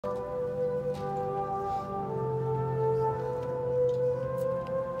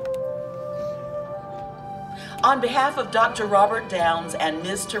On behalf of Dr. Robert Downs and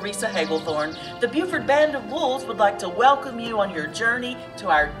Ms. Teresa Hagelthorne, the Buford Band of Wolves would like to welcome you on your journey to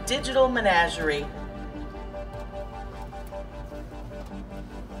our digital menagerie.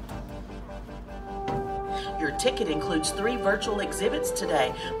 Your ticket includes 3 virtual exhibits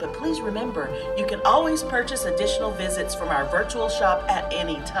today, but please remember, you can always purchase additional visits from our virtual shop at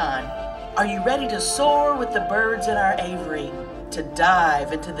any time. Are you ready to soar with the birds in our aviary, to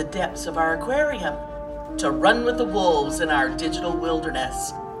dive into the depths of our aquarium, to run with the wolves in our digital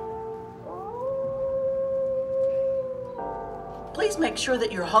wilderness? Please make sure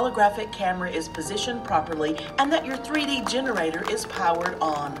that your holographic camera is positioned properly and that your 3D generator is powered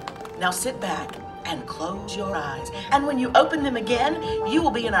on. Now sit back and close your eyes, and when you open them again, you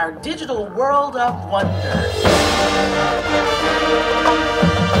will be in our digital world of wonder.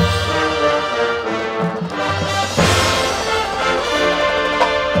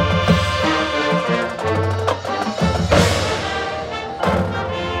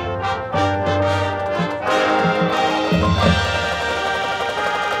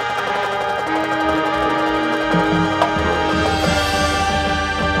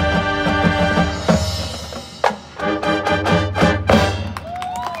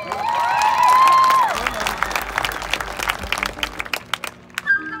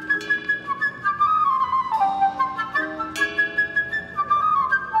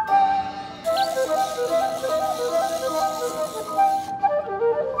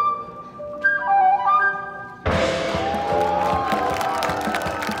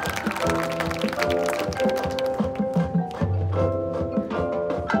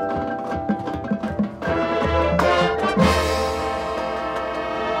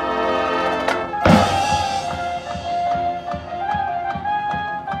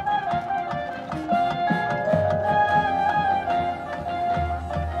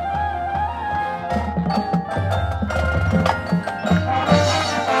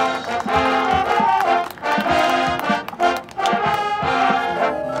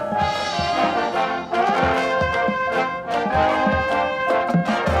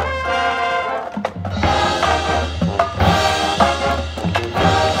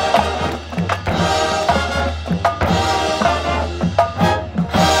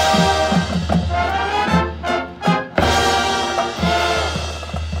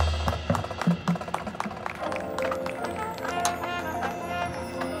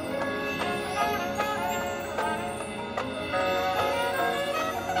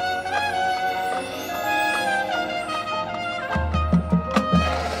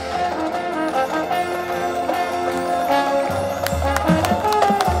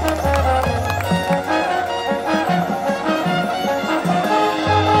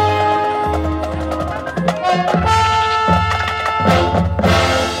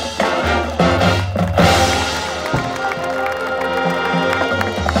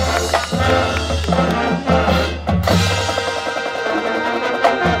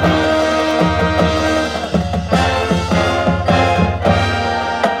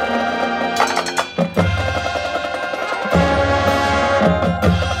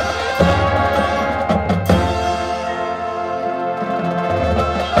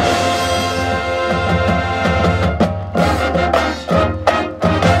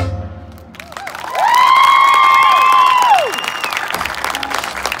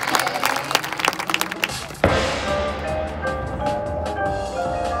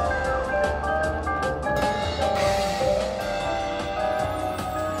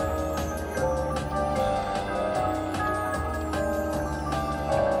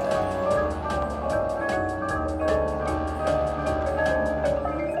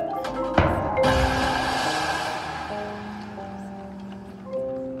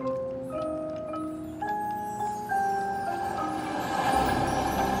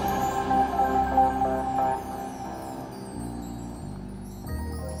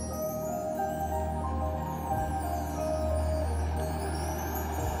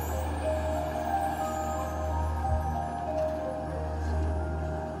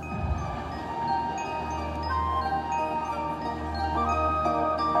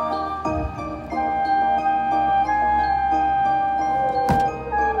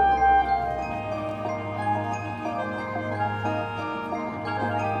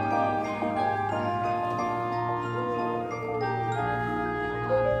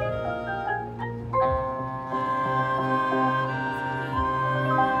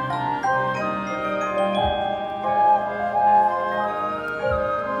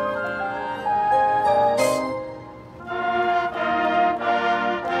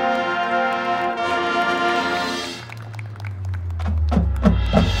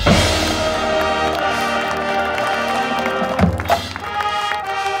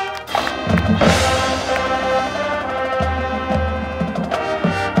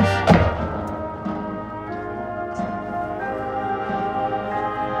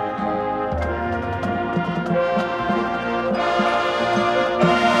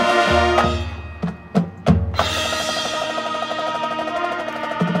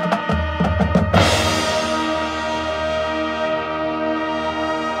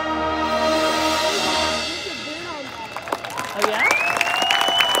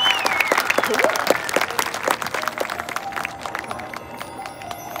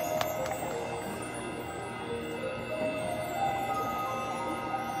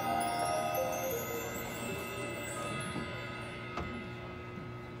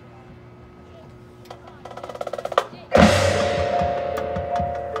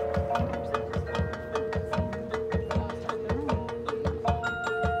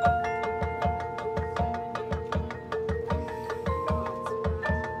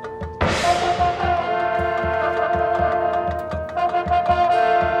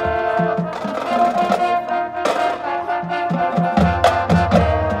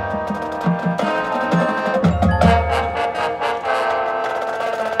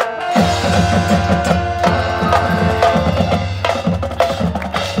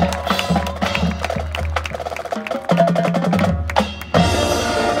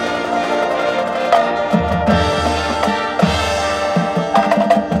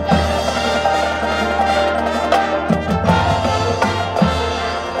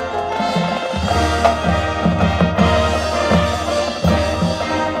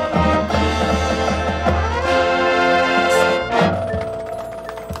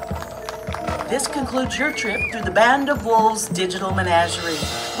 concludes your trip through the Band of Wolves Digital Menagerie.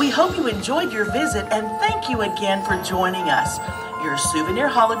 We hope you enjoyed your visit and thank you again for joining us. Your souvenir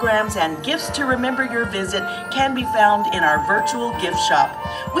holograms and gifts to remember your visit can be found in our virtual gift shop.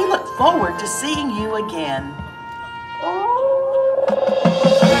 We look forward to seeing you again.